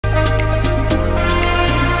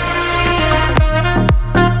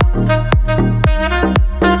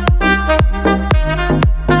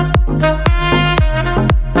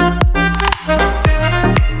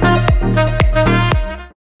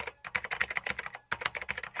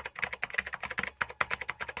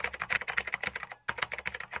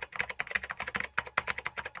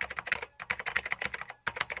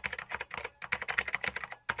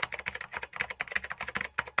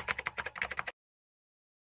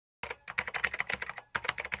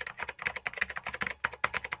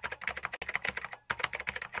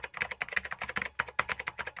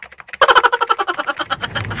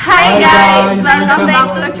guys, welcome back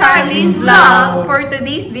to Charlie's vlog. For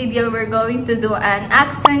today's video, we're going to do an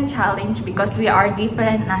accent challenge because we are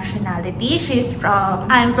different nationalities.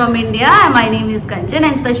 I'm from India. My name is Kanchan,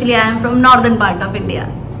 and especially I am from northern part of India.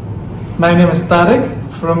 My name is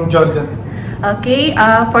Tarek from Jordan. Okay,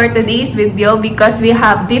 for today's video, because we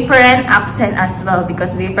have different accent as well,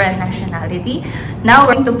 because different nationality. Now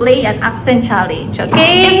we're going to play an accent challenge.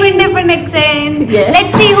 Okay, different accent. Yes.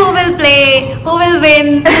 Let's see who will play, who will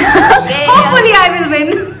win. Okay, hopefully I will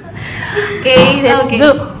win. Okay, let's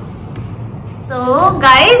do. So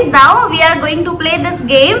guys, now we are going to play this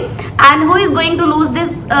game, and who is going to lose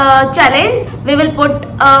this challenge, we will put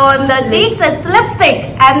on the cheeks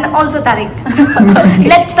lipstick, and also Tarek.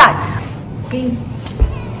 Let's start. Okay.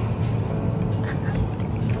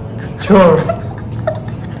 Chore.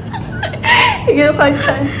 You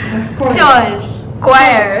function. Chore.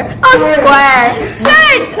 Square. Oh, square.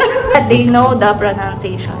 Shirt. They know the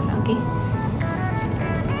pronunciation. Okay.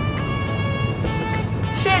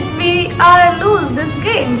 Shit, we lose this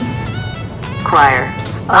game. Choir.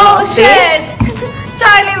 Oh shit.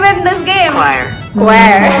 Charlie win this game. Choir.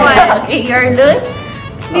 Square. Okay, you're lose.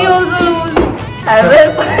 We also lose. I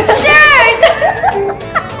will shirt.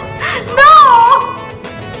 No.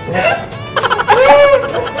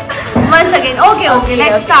 Once again. Okay.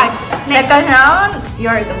 Let's start. Second round.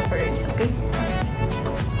 You're the first.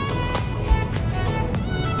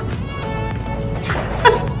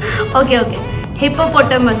 Okay. Okay.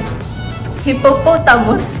 Hippopotamus.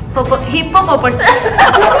 Hippopotamus. Hippopotamus.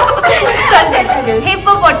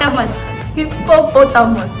 Hippopotamus.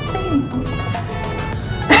 Hippopotamus.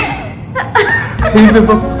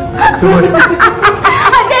 Hippopotamus.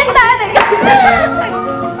 Again, Tarek.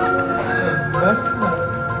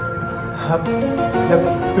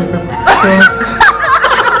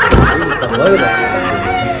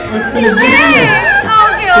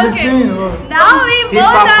 Okay. Now we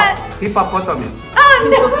both are Hippopotamus.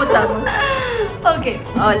 hippopotamus. Okay.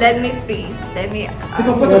 Oh, let me see.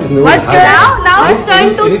 Hippopotamus. What's your now? It's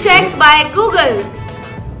time to check by Google.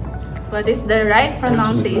 What is the right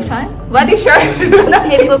pronunciation? What is your pronunciation?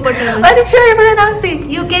 What is your pronunciation?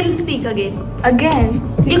 You can speak again.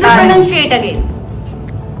 You can pronunciate again.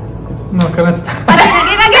 No, cannot.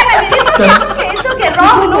 Again. It's okay.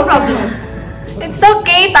 Wrong, no problem. It's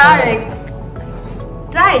okay, Tarek.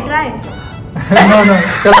 Try. No.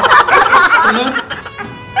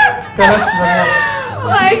 Cannot.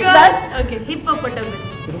 Oh my god. Okay, hippopotamus.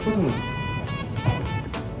 Hippopotamus.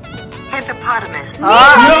 I'm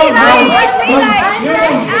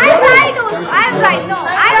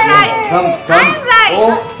right. I'm right.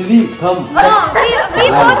 Oh, three, come. No,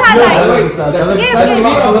 we both are right.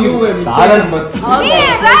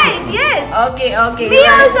 Right, yes. Okay. Me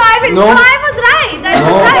also, I was right.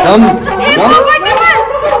 Hippopotamus.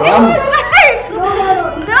 Right.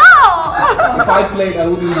 No. If I played, I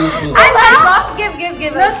wouldn't lose. And now, give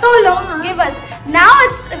us. So long. Give us. Now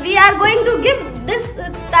we are going to give this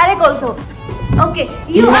Tarek also. Okay,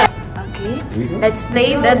 you are. Okay, let's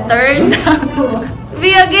play the third.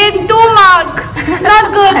 We again 2 mark.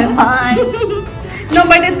 Not good. Come on. No,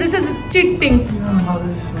 but this is cheating.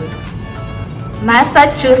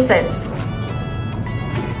 Massachusetts.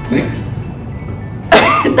 Next.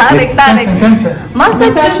 Tarek. Cancel.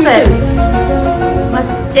 Massachusetts.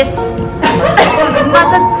 Massachusetts.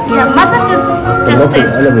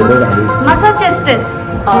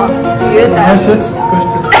 Oh, you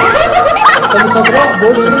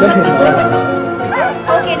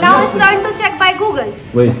Okay, now it's time to check by Google.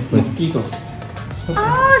 Wait, mosquitoes.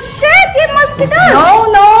 Oh shit, you're mosquitoes.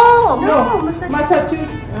 No,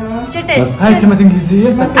 Massachusetts. هاي كلمة إنجليزية.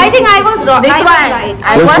 I think I was wrong. This one.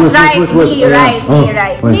 I was right. Wait. Me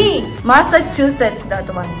right. Me. Massachusetts,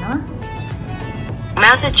 that one, huh?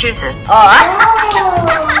 Massachusetts. Oh.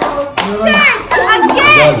 Shit,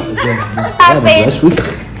 again.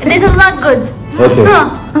 This is not good. Okay.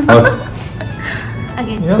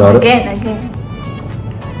 Again.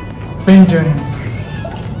 Penguin.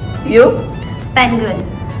 You? Penguin.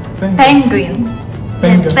 Yes, penguin.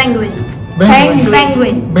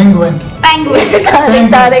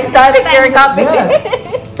 Tarek, you're copying.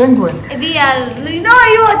 Yes. Penguin.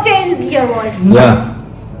 You changed your word. Yeah.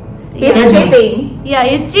 He's cheating. Yeah,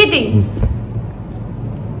 he's cheating.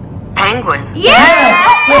 Penguin. Yes.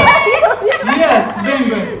 Yes,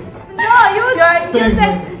 penguin. No, you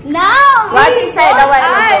said now. What he said?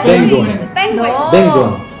 Penguin. Penguin.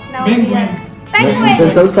 Penguin.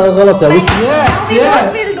 غلط يا وش. We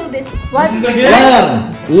both will do this. What?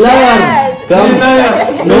 Learn. Yes. Come.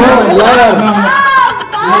 No, learn.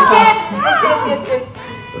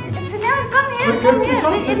 Come here.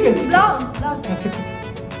 Come here. It's long. That's it.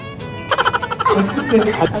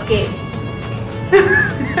 Okay.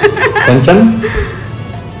 Kanchan?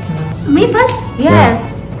 Me first? Yes.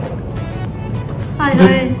 I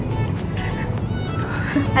didn't.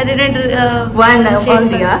 One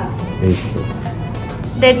only, huh?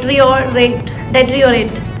 Deteriorate.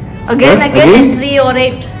 Deteriorate. Again, What? again. Again?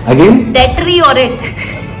 Deteriorate. Again? Deteriorate.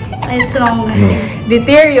 It's wrong. No.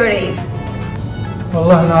 Deteriorate.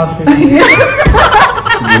 والله أنا عارف.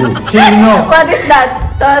 شيء no. What is that?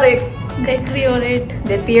 Tariq. Deteriorate.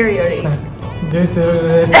 Deteriorate.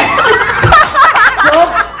 Deteriorate.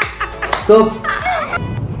 Stop.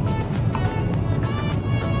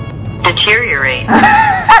 Deteriorate.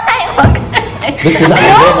 This is No,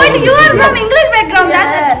 but you are from English background. Yeah.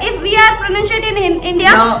 That if we are pronunciate in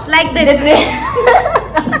India No. like this.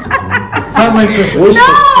 Start my question. Wish No,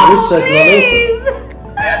 it, please.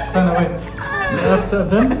 Sana, wait. After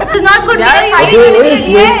then. It's not good. Yeah, Very fine. Okay, good.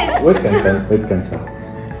 Yes. wait, Kanchan, wait, Kanchan.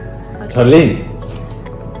 Charlene.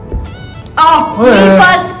 Oh, me Well.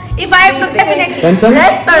 first. If I have to definitely. Kanchan?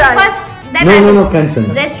 Restaurant. First, then No, I no, will. no, Kanchan.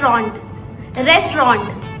 Restaurant. Restaurant.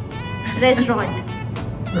 Restaurant.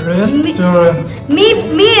 Restaurant.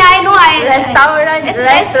 Me, I know I. Restaurant. It's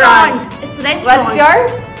Restaurant. restaurant. It's restaurant. What's yours?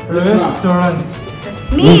 Restaurant.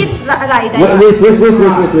 Me, it's right. Wait.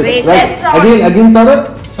 Right. Restaurant. Again, Tariq.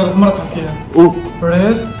 ثلاث مرات أحكيها. Oh,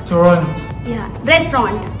 Restaurant. Yeah,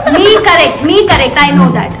 restaurant. Me correct. I know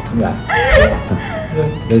that. yeah. Yes.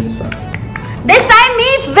 This one. This time me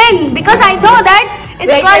win because I know that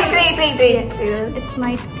it's Wait. called. It's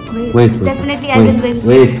my. Wait. Definitely I will win.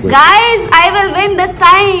 Wait. Guys, I will win this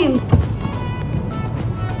time.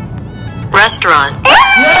 Restaurant.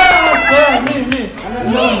 Yeah, me.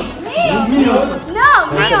 Me. No,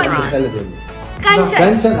 me Restaurant. only. Kanchan.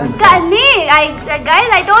 Kanchan and- Guys,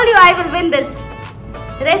 I told you I will win this.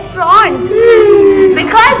 Restaurant.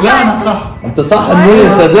 Because. لا أنا صح. انت صح مني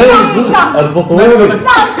انت زي اربطهولك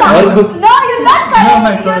اربط. No, you're not No, correct.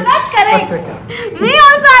 my You're correct. not correct. Correct. Me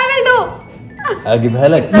also I will do. اجيبها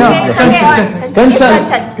لك. Okay, Kanchan. Kanchan.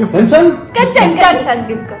 Kanchan. Kanchan.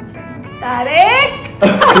 Give Kanchan. Tariq.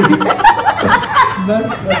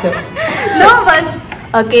 That's okay. No one.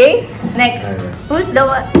 Okay. Next. Who's the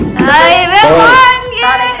one? I will Tariq. win.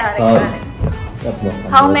 Yeah. Tariq.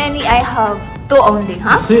 How many I have? Two only,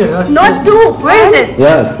 huh? See, actually. Not two. Where is it?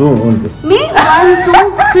 Yeah, two only. Me? 1, 2,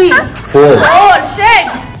 3. Four. Oh shit.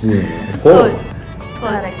 Four.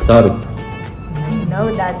 Correct. Tariq. I know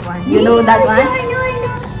that one. You know that one?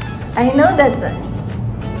 I know that one.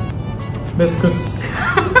 Biscuits.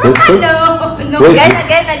 Biscuits. No. Wait.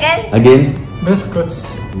 Again. Again. Biscuits.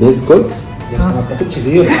 Biscuits.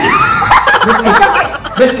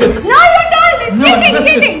 Biscuits. No, you don't. It's No, cheating.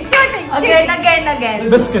 biscuits. Again.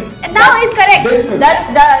 Biscuits. And now it's correct. That's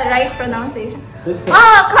the right pronunciation.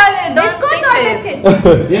 Oh, Khalid. Biscuits or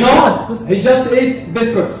biscuits? You know, he just ate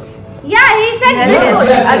biscuits. Yeah, he said biscuits.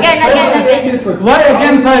 Yes, Again. ate biscuits. Why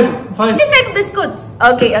again five? He said biscuits.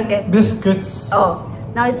 Okay. Biscuits. Oh,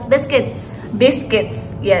 Now it's biscuits. biscuits.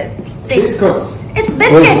 Yes. Biscuits. It's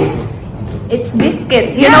biscuits. It's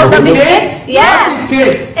biscuits. You Yeah. know the Biscuits? biscuits? Yeah. Not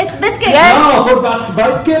biscuits. It's biscuits. Yeah. No, for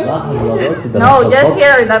bicycle. No, just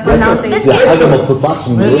hear the pronunciation. دي حاجة ما بتطلعش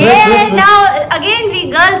من جوه. Yeah, now again we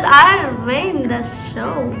girls are winning the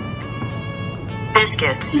show.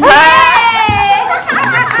 Biscuits. Yay!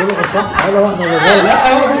 كله صح حاجة واحدة غلط.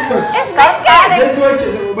 لا هو biscuits. It's biscuits. Let's switch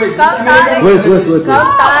it. Wait, Come, Tariq. Wait.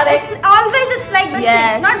 It's always like biscuits,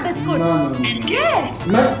 Yes. not biscuit. Biscuits.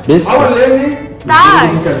 Biscuits. Our learning. Star.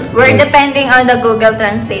 We're depending on the Google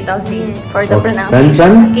Translate only for the Okay. pronunciation.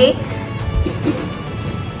 Kanchan? Okay.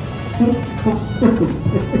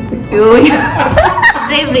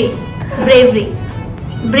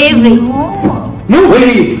 Bravery. No,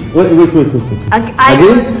 wait.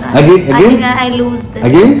 Again? I think I lose this.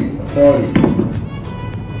 Again? Sorry.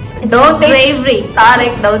 Don't take Bravery.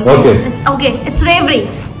 Tariq, don't take. Okay. Okay, it's bravery.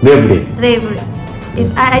 Bravery.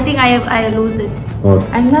 I think I lose this. Okay.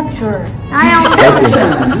 I'm not sure. I am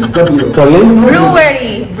This is W. Charlene?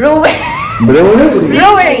 Brewery. Brewery? Brewery.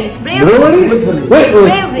 Brewery? Wait.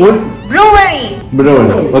 Brewery.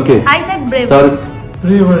 Brewery. Okay. I said bravery. Tariq.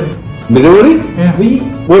 Brewery. Brewery? Yeah.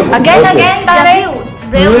 Wait. Again, okay. Tariq.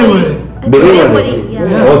 Bravery. Brewery.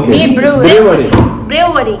 Yeah. Okay. Me, brewery. Brewery.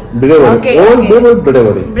 Brewery. Brewery. Okay, All okay.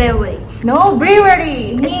 brewery. Brewery. No,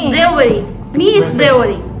 brewery. It's brewery. Me, it's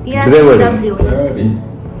brewery. Yeah, Brewery. W. Yes.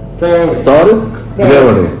 Brewery. Tariq.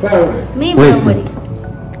 Brewery. Brewery. Me, Wait. brewery.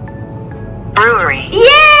 Brewery.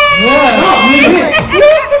 Yay!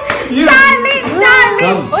 You. Charlie!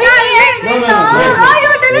 Come. Oh, yeah. No. Oh,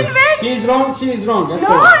 you didn't win! She's wrong. That's No,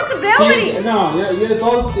 all. it's brewery. No, you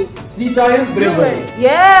told 3 times brewery.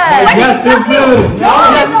 Yeah. Yes, it's brewery. No,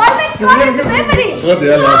 it's always God, it's memory. خذ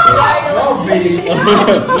يلا. No, baby.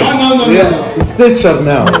 No. Yeah, it's teacher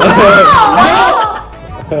now.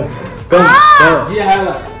 Come. دي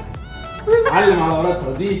هلا. علم على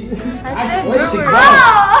ورقتها دي. وشك Wow. بقى.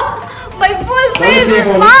 My full face is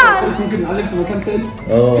fast. بس ممكن نعلم في مكان تاني.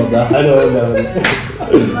 Oh, ده حلو ده.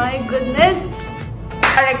 My goodness.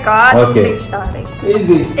 Record. Okay. It's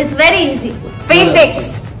easy. It's very easy. Physics.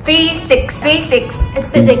 Physics. Physics. It's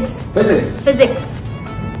physics. Physics. Physics.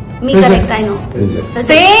 Me Physics. correct, I know.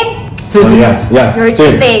 Same. Physics. Yeah. You're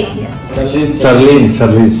Same. cheating. Charlene.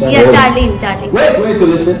 Charlene. Yeah, Darlene. Wait to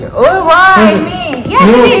listen. Oh, why Physics. me? Yeah,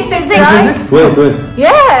 No. it's physics. Physics. Wait.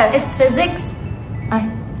 Yeah, it's physics. Ay,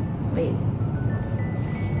 wait.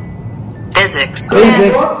 Physics.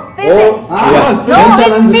 Physics. Physics. Oh, yeah. No,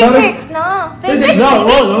 Angel it's and Tariq. physics. No, physics. No,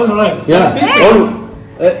 all right. Yeah. Physics. Oh,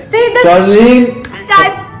 See the Charlene.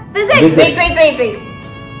 that's physics. Physics. Wait.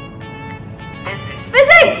 Physics.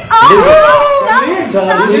 Physics. Oh, Charlene. no.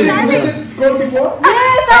 Did you visit school before?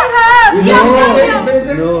 Yes, I have. You Yeah, know yeah.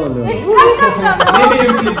 physics? No. It's physics. Maybe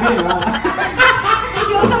in Filipino.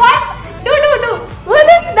 You also what? Do. What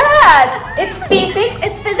is that? It's physics.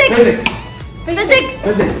 It's physics. Physics. Physics.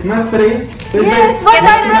 Physics. Mastery. Yes, Physics. but I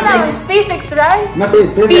don't know. Mathematics. It's physics, right? Mastery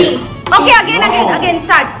is physics. Okay, again.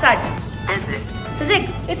 Start. Physics.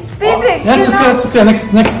 Physics. It's physics. Yeah, it's you okay, know. it's okay. Next.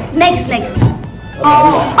 Next.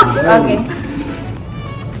 Oh. Okay.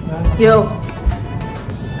 Yo.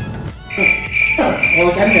 هو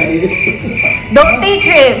مش عارف يعني ايه. Don't teach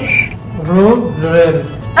him. Rural.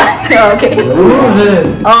 Okay. Rural.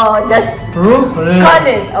 Oh, just Rural. call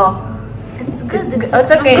it. Oh. It's good.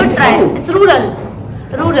 It's okay. Good try. It's rural.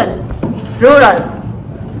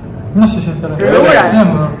 نفس الشيء ترى. Rural. سيم.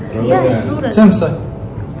 Yeah, it's rural. سيم ساي.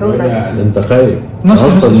 انت خايف. نفس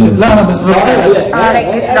الشيء. لا أنا بس.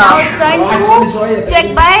 Like this now. It's time to check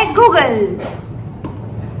by Google.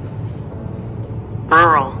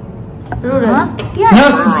 Rural. Rural. Yeah.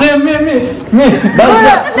 نفس سيم مي.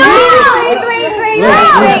 No.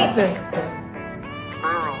 Wait.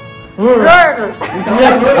 Rural. Rural.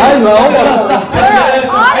 ايوه هو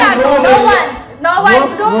No one.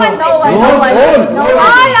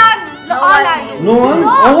 No one?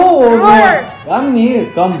 Oh, Rural. Come here,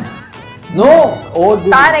 come. No. Oh,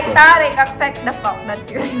 this. Tarek, accept the fact that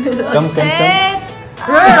you're Come.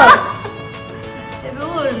 Rural.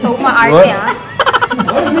 So maarte, ha?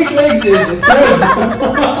 Why do you make like this? It's serious.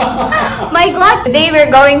 My God! Today we're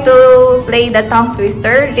going to play the tongue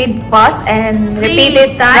twister. Read fast and repeat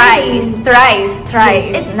it thrice.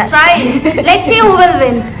 It's thrice. Let's see who will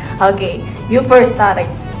win. Okay, you first, Tarek.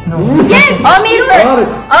 No. Yes! Oh, me first. Tarek.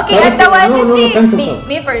 Okay, Tarek, at the one no, to no, see. come to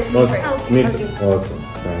Me first. first. Okay. Me. Okay. Okay.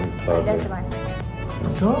 Fine. That's one.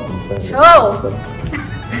 Sure. Show.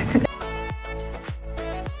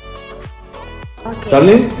 Okay.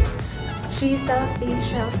 Charlene? She sells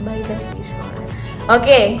seashells by the seashore.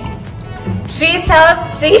 Okay. She sells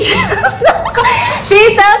seashells. She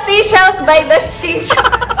sells seashells by the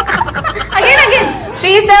seashore. Again.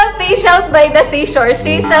 She sells seashells by the seashore.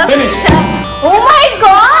 She sells seashells. Oh my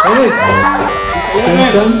God! Finish.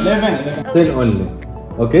 11. 10 only.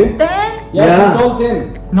 Okay? Then. Yes, Yeah. I told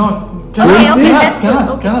 10. No. Okay, Cannot. that's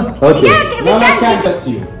good. Cannot. Okay. Yeah, we No, I can. can't test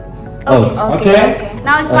you. Oh. Okay.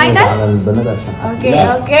 Now it's my turn. على البنات عشان Okay.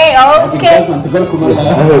 لازم تقولكم مرة.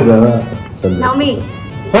 Now me.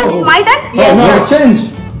 My turn? Yes. No, change.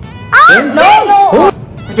 No.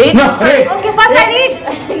 Read. No, read. Okay, first I read.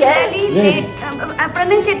 Read.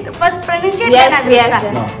 Pronunciate. First pronunciate. Yes, then I will yes, start.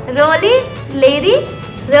 No. Rolly, lady.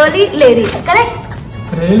 Correct?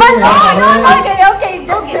 Really? First, no. Okay.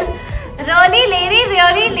 Just Rolly, lady.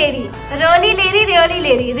 Rolly, lady.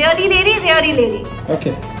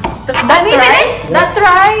 Okay. Did we finish? That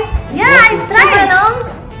tries. Yeah, I tried.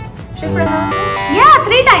 She pronounced. Yeah,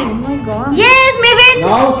 3 times. Oh my God. Yes, maybe.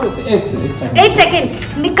 Now it's 8 seconds.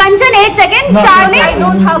 Kanchan 8 seconds. No, Charlie, I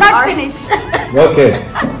don't have not art. finished. Okay.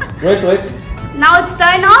 Wait. Now it's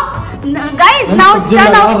turn off. Guys, now it's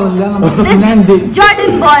turn off. اللي أنا من عندي.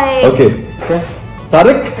 Jordan boy. Okay.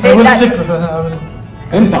 Tarek? I will check. I will.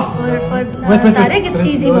 انت. Wait. Tarek, it's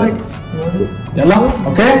easy word. يلا.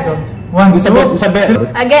 Okay. One, نسبح.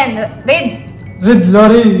 Again, read. Red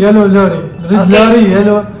lorry, yellow lorry. Red Okay. lorry,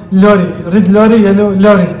 yellow lorry. Red lorry, yellow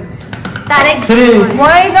lorry. Tarek. 3. Oh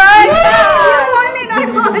my God. You only not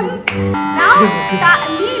one. Now,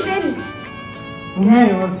 me win. Me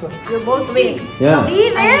also. You both win. Yeah. We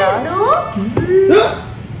will do.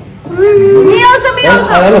 Me also.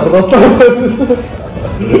 أنا غلطت.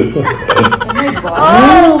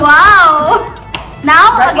 Oh wow. Now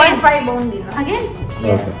That again. 1.5 only. No? Again.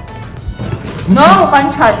 Okay. No,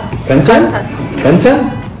 Kanchan. Kanchan?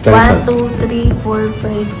 1, 2, 3, 4,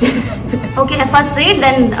 5. Okay, first read,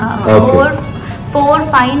 then Okay. four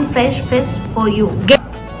fine fresh fish for you.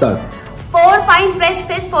 Start. 4 fine fresh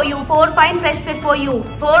fish for you. 4 fine fresh fish for you.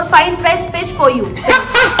 4 fine fresh fish for you.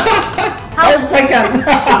 5 seconds.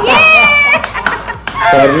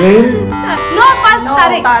 Surname? No, first No,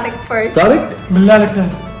 Tariq. Tariq first. Tariq? بالله عليك سهل.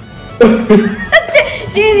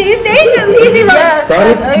 He's saying easy one. Yes,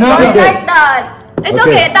 Tariq? I No, don't okay. like that. It's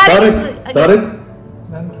okay. Tariq. Tariq?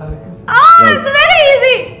 Oh, it's very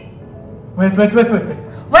easy. Wait.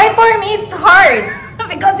 Why for me it's hard?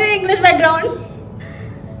 Because you're English background.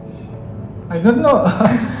 I don't know.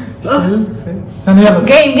 Shellfish. ثانية يلا.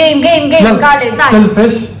 Game, college.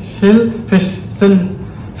 Shellfish, shellfish,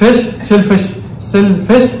 shellfish, shellfish,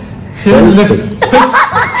 shellfish, shellfish.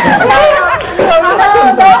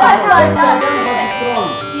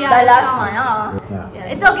 The last one,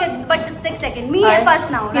 It's okay, but it's 6 seconds. Me first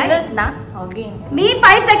now, right? This na? Oh, game. Me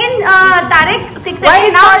 5 seconds. Tariq 6 seconds. Why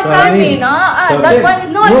it's Now hard for me, no? That one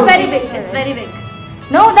is no, it's very big. It's very big.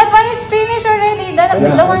 No, that one is finished already.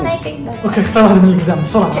 The one I take that. اوكي اختار واحدة من اللي قدام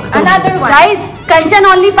بسرعة. اختار. Another one. Guys, Kanchan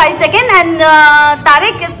only 5 seconds and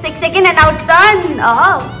Tariq is 6 seconds and now it's done.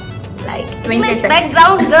 Oh, like 20 English seconds.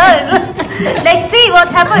 background girl. Let's see what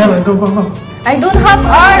happens. يلا go. I don't have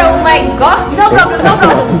R. Oh my god. No problem.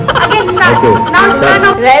 Again, start. Okay. Now it's Start. turn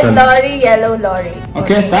of Red lorry, yellow lorry.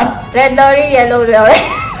 Okay, start. Red lorry, yellow lorry.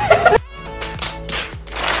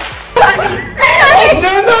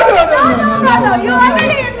 No, you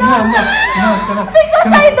already No, Because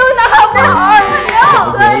I don't have the R.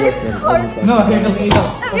 No, here goes.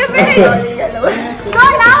 You finished. So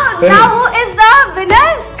now who is the winner?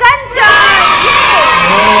 Kanchan.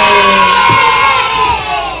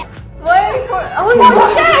 Why for... Oh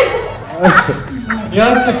shit!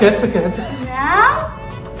 Yeah, it's okay. Now,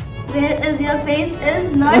 where is your face is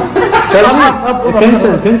not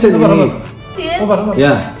Attention. here.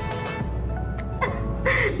 Yeah.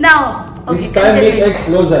 Now, okay. This time make X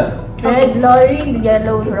closer. Red lorry,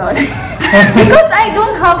 yellow lorry. Because I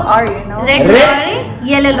don't have R, you know. Red Red. lorry,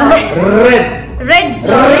 yellow lorry. Red.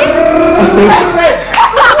 Lorry.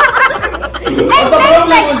 What's the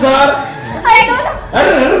problem with her? I don't know.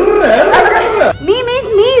 Me means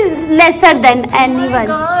me lesser than anyone.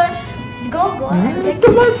 Gosh. Go.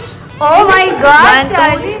 Oh my god.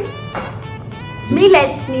 1, 2, Me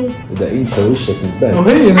less means. ده انت وشك متبهدل.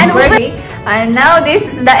 وهي And Okay. And now this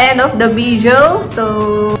is the end of the video. So,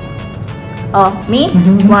 me.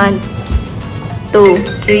 1, 2,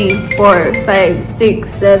 3, 4, 5, 6,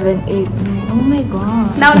 7, 8, 9. Oh my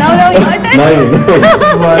god. Now your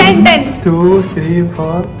turn. 10. 2, 3,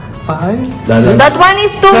 4, 5. That one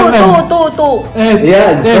is 2, 2. 8.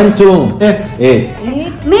 Yeah, it's 1, 2. 8.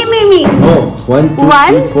 8. Me. No, 1, 2,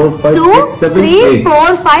 3, 4, 5, 6, 7, 3, 8.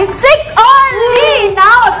 4, 5, 6 only.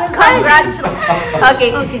 Now, Congratulations.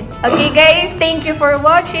 Okay guys, thank you for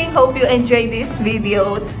watching. Hope you enjoyed this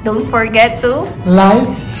video. Don't forget to Like.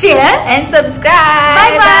 share and subscribe.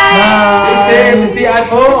 Bye bye. Bye. Stay at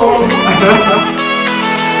home.